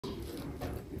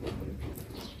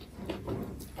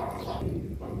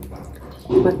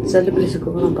मजाले प्रेसर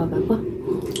कुकरमा पकाएको।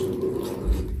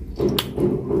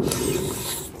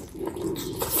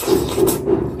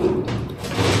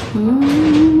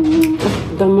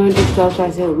 एकदमै टिस्टा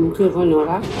साथीहरू मुख्य पनि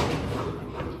होला।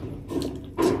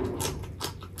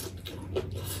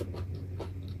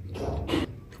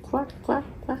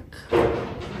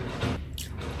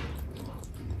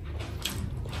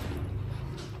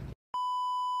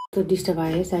 तो डिस्टर्ब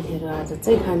आयो साथीहरू, आज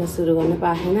चाहिँ खाना सुरु गर्न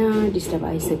पाएन, डिस्टर्ब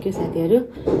आइसक्यो साथीहरू।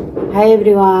 हाई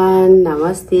एभ्रिवान,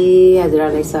 नमस्ते,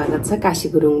 हजुरहरूलाई स्वागत छ काशी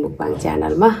गुरुङ मुकबाङ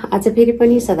च्यानलमा। आज फेरि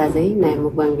पनि सदा चाहिँ नयाँ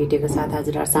मुकबाङ भिडियोको साथ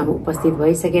हजुरहरू सामु उपस्थित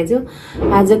भइसकेको छु।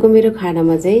 आजको मेरो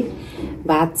खानामा चाहिँ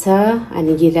भात छ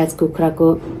अनि गिरिराज कुखुराको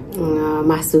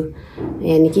मासु,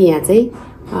 यानि कि यहाँ चाहिँ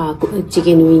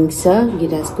चिकन विङ्स छ,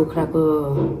 गिरिराज कुखुराको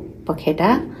पखेटा,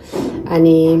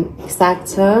 अनि साग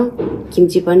छ,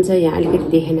 किम्ची पनि छ। यहाँ अलिकति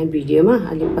देखेन भिडियोमा,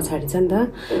 अलिक पछाडि छ नि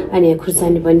त। अनि यहाँ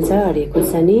खुर्सानी पनि छ, हरियो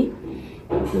खुर्सानी।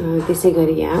 त्यसै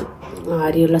गरी यहाँ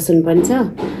हरियो लसुन पनि छ।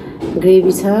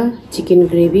 ग्रेभी छ, चिकन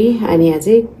ग्रेभी। अनि यहाँ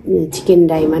चाहिँ चिकन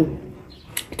डायमन्ड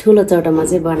ठुलो चौटोमा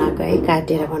चाहिँ बनाएको है,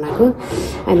 काटेर बनाएको।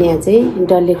 अनि यहाँ चाहिँ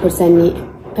डल्ले खुर्सानी,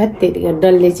 त्यतिखेर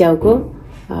डल्ले च्याउको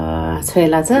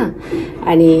छोइला छ।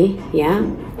 अनि यहाँ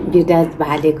गिरिराज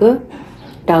भालेको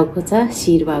टाउको छ,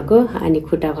 शिर भएको। अनि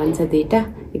खुट्टा पनि छ दुईटा,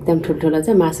 एकदम ठुल्ठुलो छ।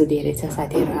 मासु धेरै छ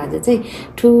साथीहरू, आज चाहिँ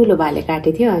ठुलो भाले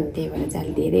काटेको थियो, अनि त्यही भएर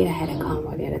चाहिँ धेरै राखेर खाउँ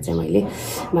भनेर चाहिँ मैले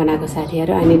बनाएको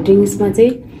साथीहरू। अनि ड्रिङ्क्समा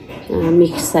चाहिँ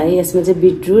मिक्स छ है, यसमा चाहिँ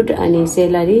बिटरुट अनि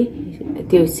सेलरी,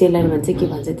 त्यो सेलरी भन्छ के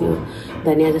भन्छ त्यो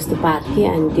धनियाँ जस्तो पात कि,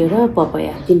 अनि त्यो र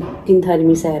पपया, तिन थरी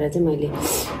मिसाएर चाहिँ मैले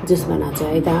जुस बनाएको छु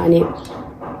है त। अनि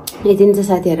यति नै छ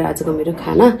साथीहरू आजको मेरो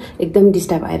खाना। एकदम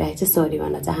डिस्टर्ब आइरहेको छ, सरी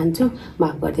भन्न चाहन्छु,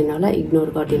 माफ गरिदिनु होला, इग्नोर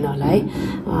गरिदिनु होला है।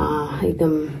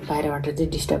 एकदम बाहिरबाट चाहिँ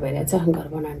डिस्टर्ब भइरहेको छ, घर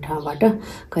बनाउने ठाउँबाट।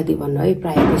 कति भन्नु है,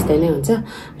 प्रायः त्यस्तै नै हुन्छ।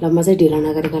 ल म चाहिँ ढिलो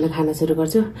नगरिकन खाना सुरु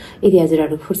गर्छु। यदि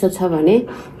हजुरहरू फुर्सद छ भने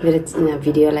मेरो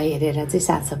भिडियोलाई हेरेर चाहिँ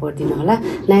साथ सपोर्ट दिनु होला।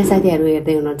 नयाँ साथीहरू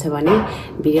हेर्दै हुनुहुन्छ भने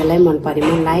भिडियोलाई मन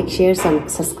परेमा लाइक, सेयर,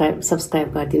 सब्सक्राइब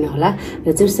गरिदिनु होला।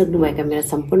 र जुनसक्नुभएका मेरो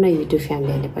सम्पूर्ण युट्युब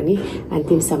फ्यामिलीहरूले पनि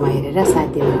अन्तिमसम्म हेरेर साथ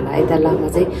दिनु होला है त। ल म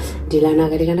चाहिँ ढिला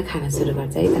नगरिकन खाना सुरु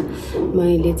गर्छु है त।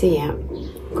 मैले चाहिँ यहाँ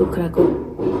कुखुराको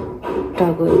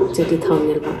टाउको एकचोटि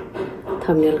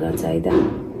थम्नेल गर्छ है त,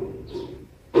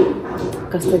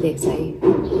 कस्तो देख्छ है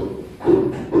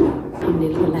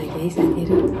थम्नेलको लागि है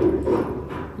साथीहरू।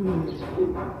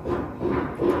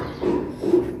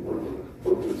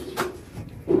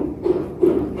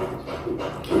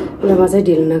 ल म चाहिँ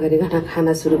ढिलो नगरिकन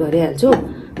खाना सुरु गरिहाल्छु,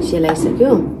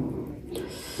 सेलाइसक्यो।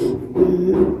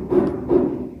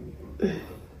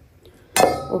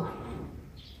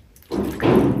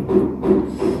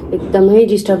 एकदमै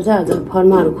डिस्टर्ब छ, आज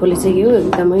फर्माहरू खोलिसक्यो,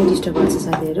 एकदमै डिस्टर्ब गर्छ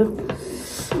साथीहरू।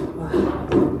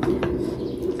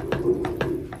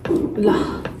 ल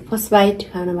फर्स्ट बाइट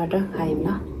खानाबाट खायौँ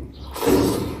ल।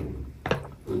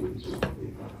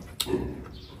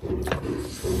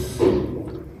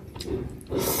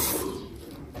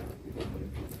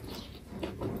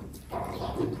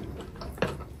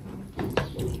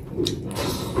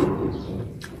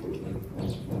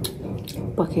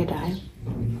 पखेटा आयो,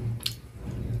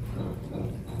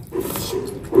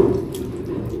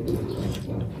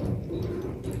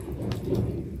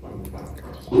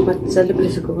 मजाले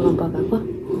प्रेसर कुकरमा पकाएको।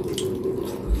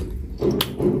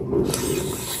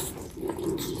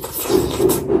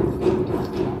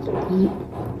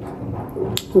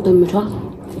 एकदम मिठो।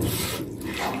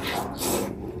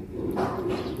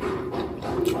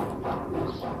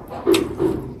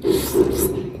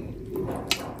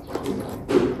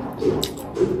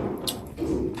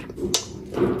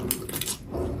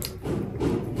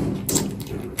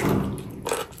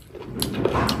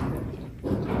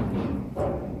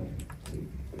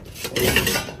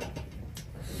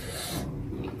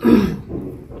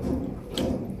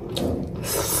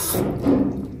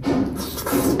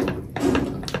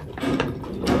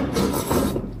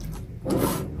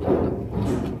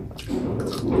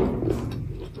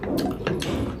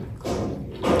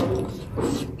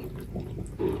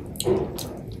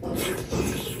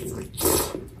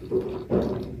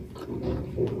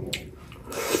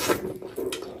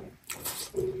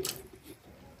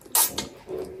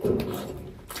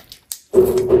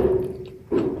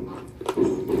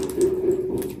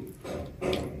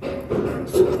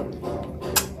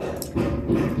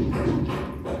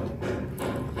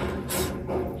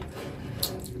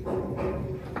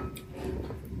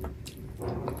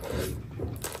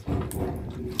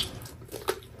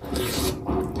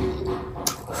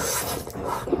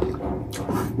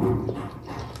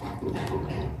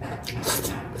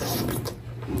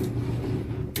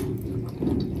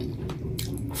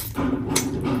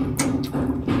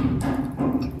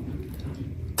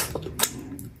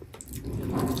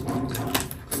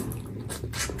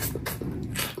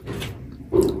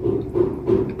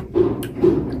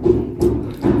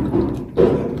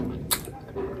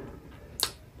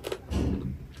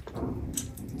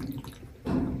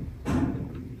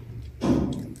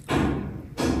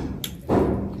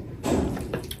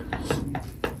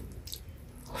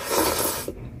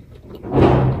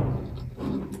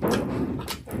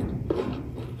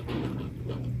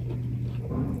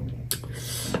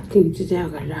 김치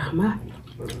가라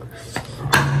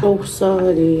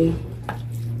औसरी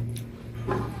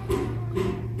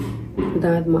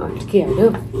दाँतमा अड्किहाल्यो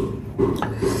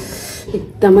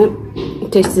एकदमै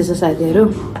टेस्टी छ साथीहरु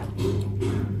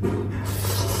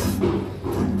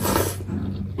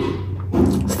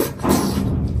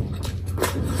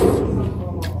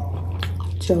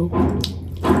चाउ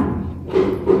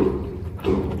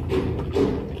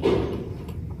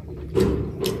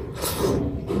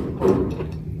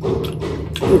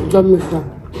एकदम मिठो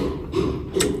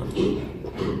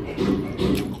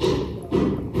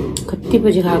कति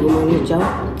बजी खाएको मैले चाउ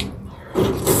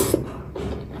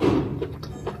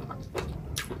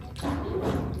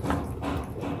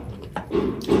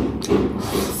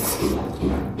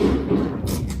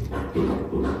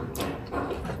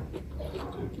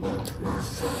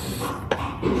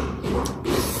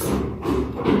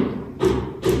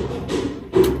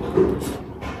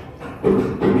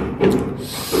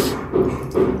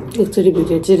एकचोटि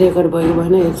भिडियो चाहिँ रेकर्ड भयो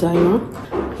भएन यो चाइमा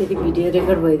फेरि भिडियो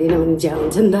रेकर्ड भइदिएन भने झ्या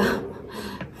हुन्छ नि त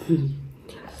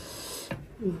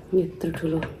यत्रो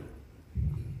ठुलो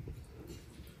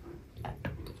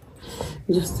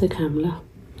जस्तै खाम ल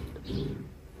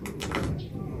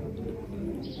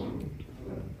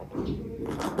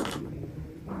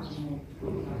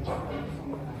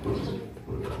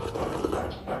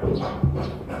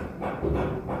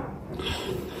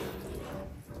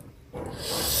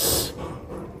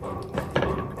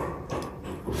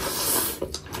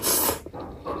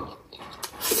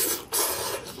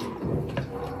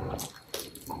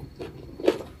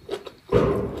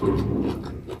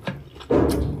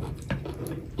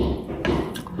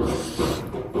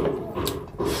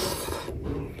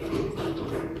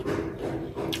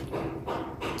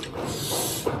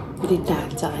Tidak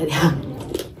saya.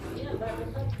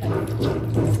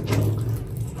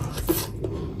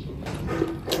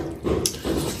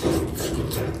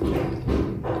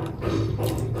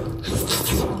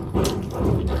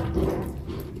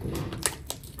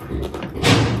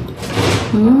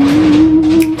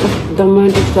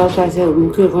 Teman kita saya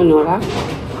mungkin orang.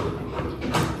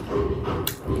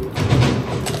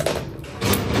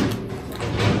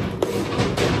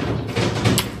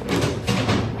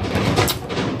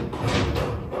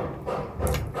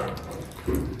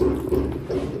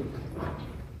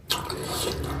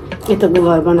 यताको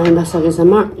घर बनाउँदा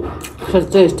सकेसम्म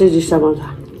खर्च यस्तै डिस्टर्ब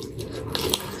आउँछ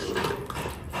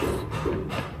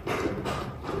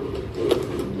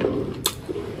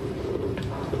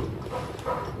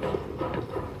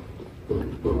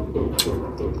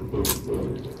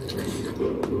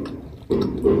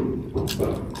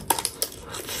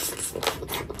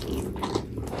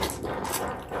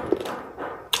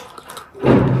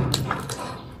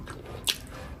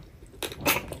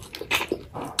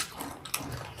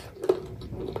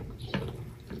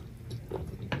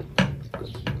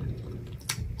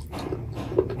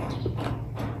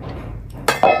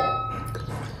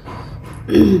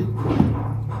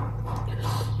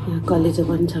यहाँ कलेजो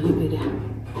पनि छ कि फेरि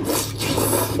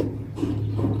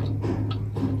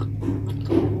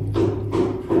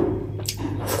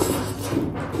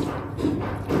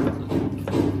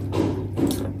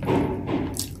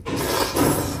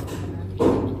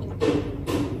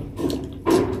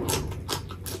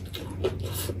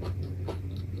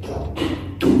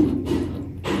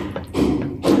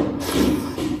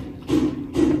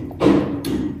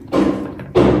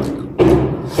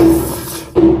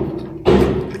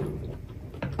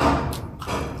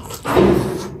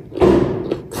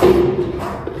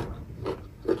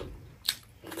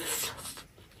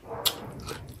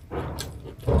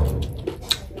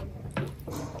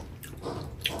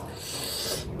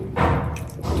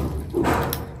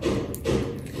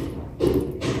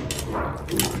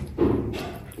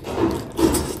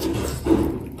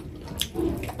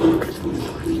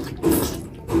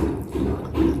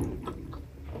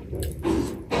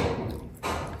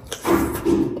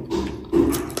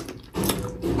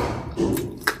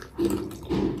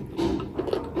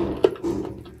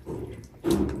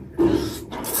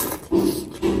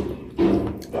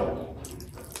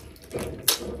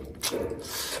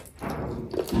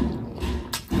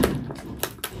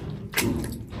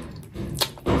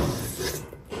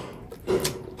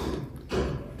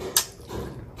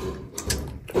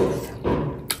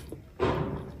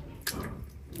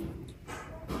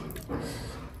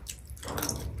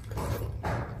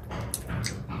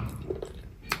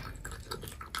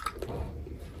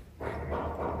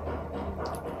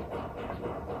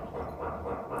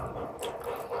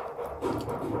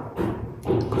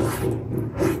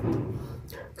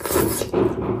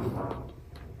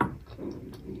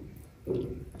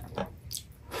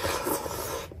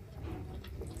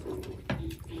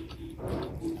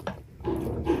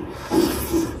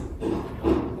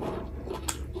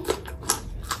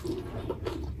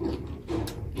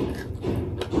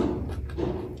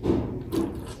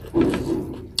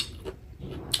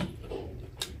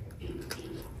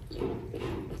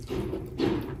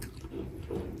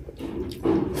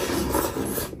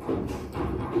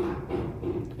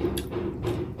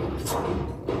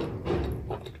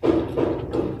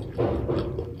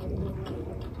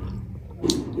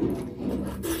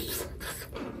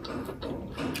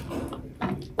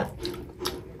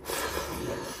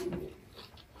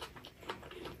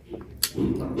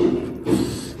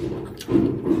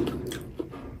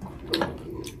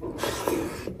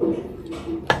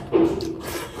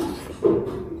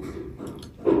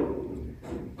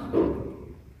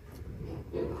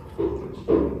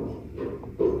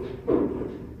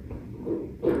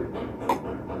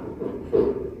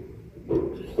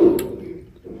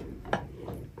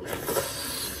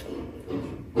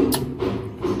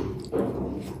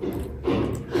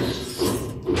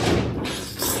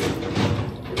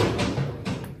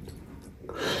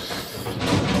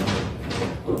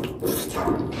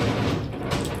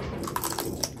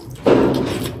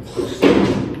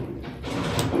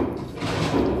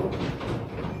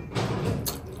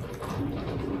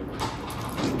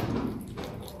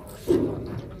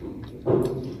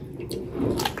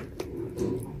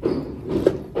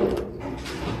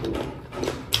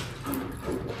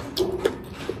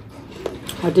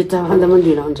हड्डी चाहँदा पनि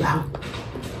ढिलो हुन्छ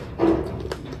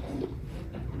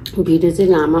भिडियो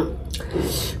चाहिँ लामो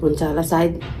हुन्छ होला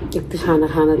सायद एक खाना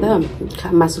त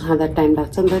मासु खाँदा टाइम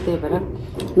लाग्छ नि त त्यही भएर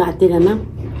नातिकन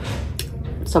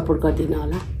सपोर्ट गरिदिनु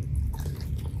होला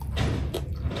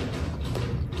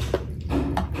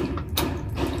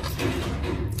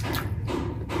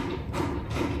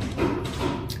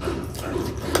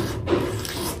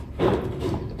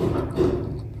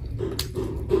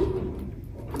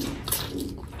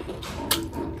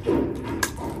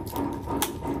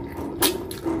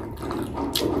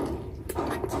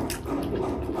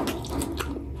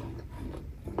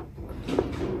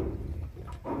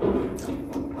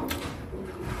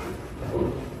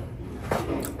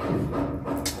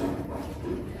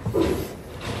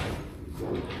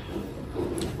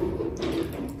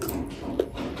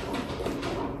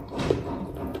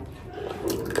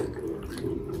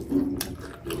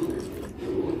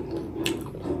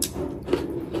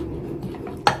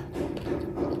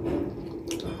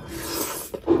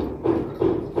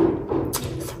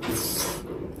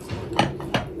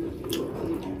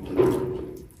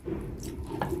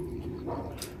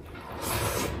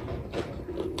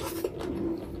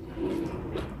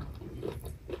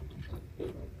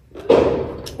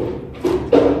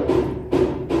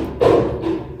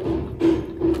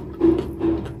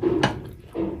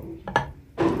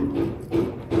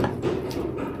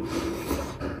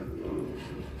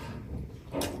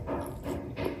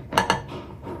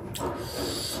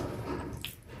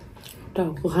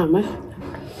टाउको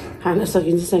खान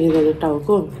सकिन्छ सकिँदैन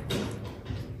टाउको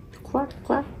क्वाक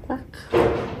क्वाक क्वाक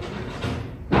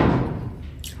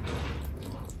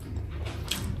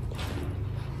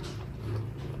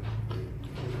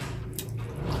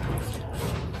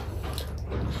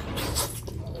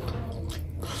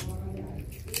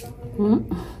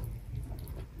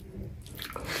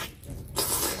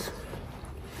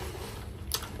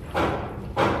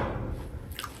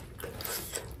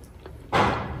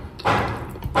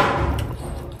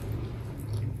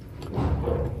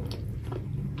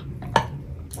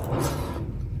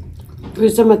यो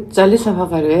चाहिँ मजाले सफा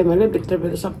गरेँ है मैले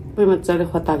भित्रबाट सबै मजाले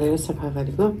खतालेर सफा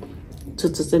गरेको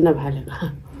चुच्चो चाहिँ नफालेको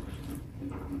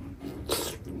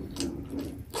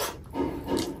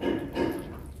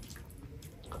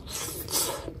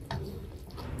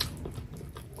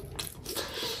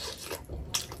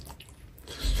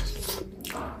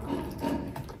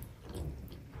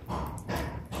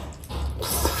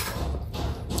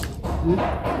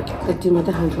यति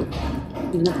मात्रै खान्छु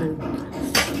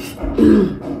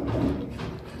नखानु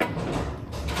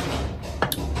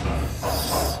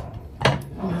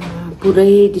पुरै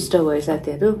डिस्टर्ब भयो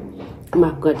साथीहरू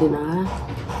माफ गरिदिनु होला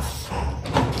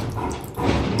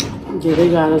धेरै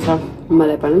गाह्रो छ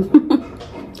मलाई पनि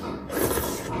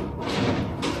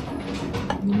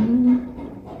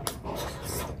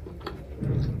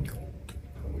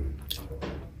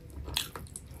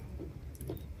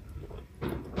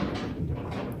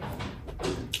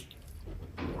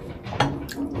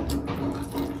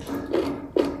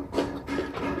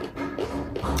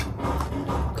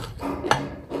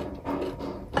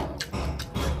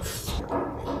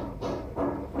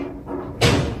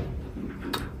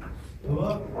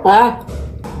मलाई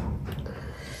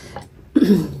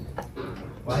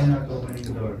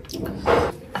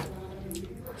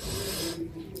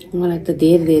त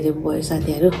धेरै भयो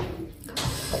साथीहरू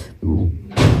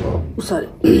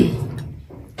सरी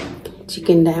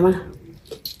चिकन डायमा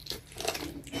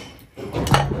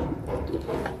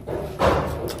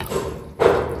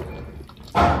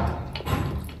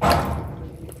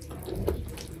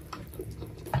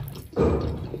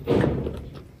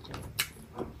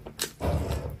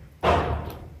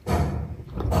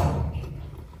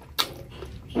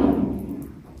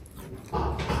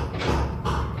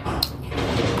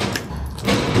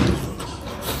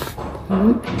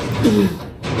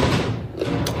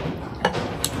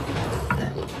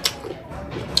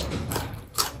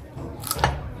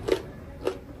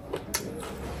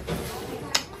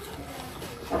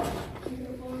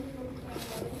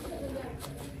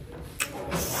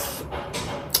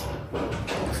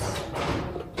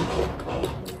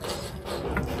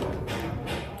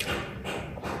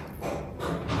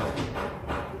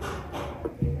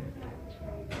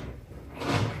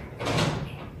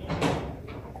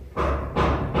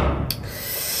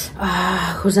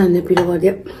खुर्सानीले पिरो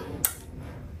गरिदियो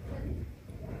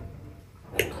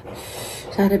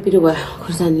साह्रै पिरो भयो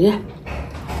खुर्सानीले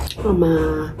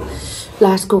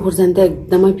लास्टको खुर्सानी त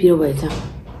एकदमै पिरो भएछ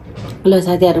ल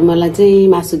साथीहरू मलाई चाहिँ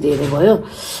मासु धेरै भयो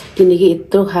किनकि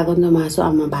यत्रो खाएको नि त मासु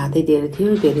भातै धेरै थियो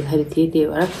धेरै थरी थियो त्यही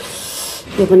भएर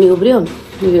त्यो पनि उब्रियो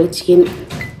यो चिकन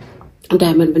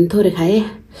डायमन्ड पनि थोरै खाएँ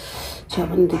छ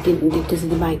पनि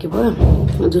त्यो बाँकी भयो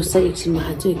जुस चाहिँ एकछिनमा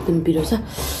खान्छु एकदम पिरो छ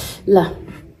ल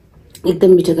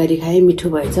एकदम मिठो गरी खाएँ मिठो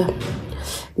भएछ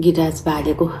गिरिराज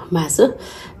भालेको मासु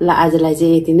ल आजलाई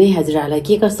चाहिँ यति नै हजुरहरूलाई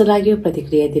के कस्तो लाग्यो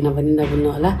प्रतिक्रिया दिन पनि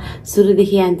नभुल्नु होला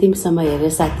सुरुदेखि अन्तिमसम्म हेरेर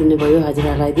साथ दिनुभयो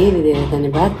हजुरहरूलाई धेरै धेरै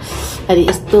धन्यवाद अनि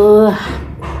यस्तो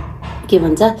के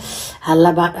भन्छ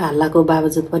हल्लाको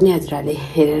बावजुद पनि हजुरहरूले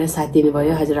हेरेर साथ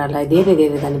दिनुभयो हजुरहरूलाई धेरै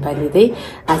धेरै धन्यवाद दिँदै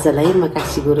आजलाई म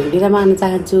काशी गुरुङ बिदा माग्न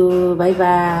चाहन्छु बाई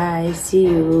बाई सी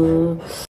यू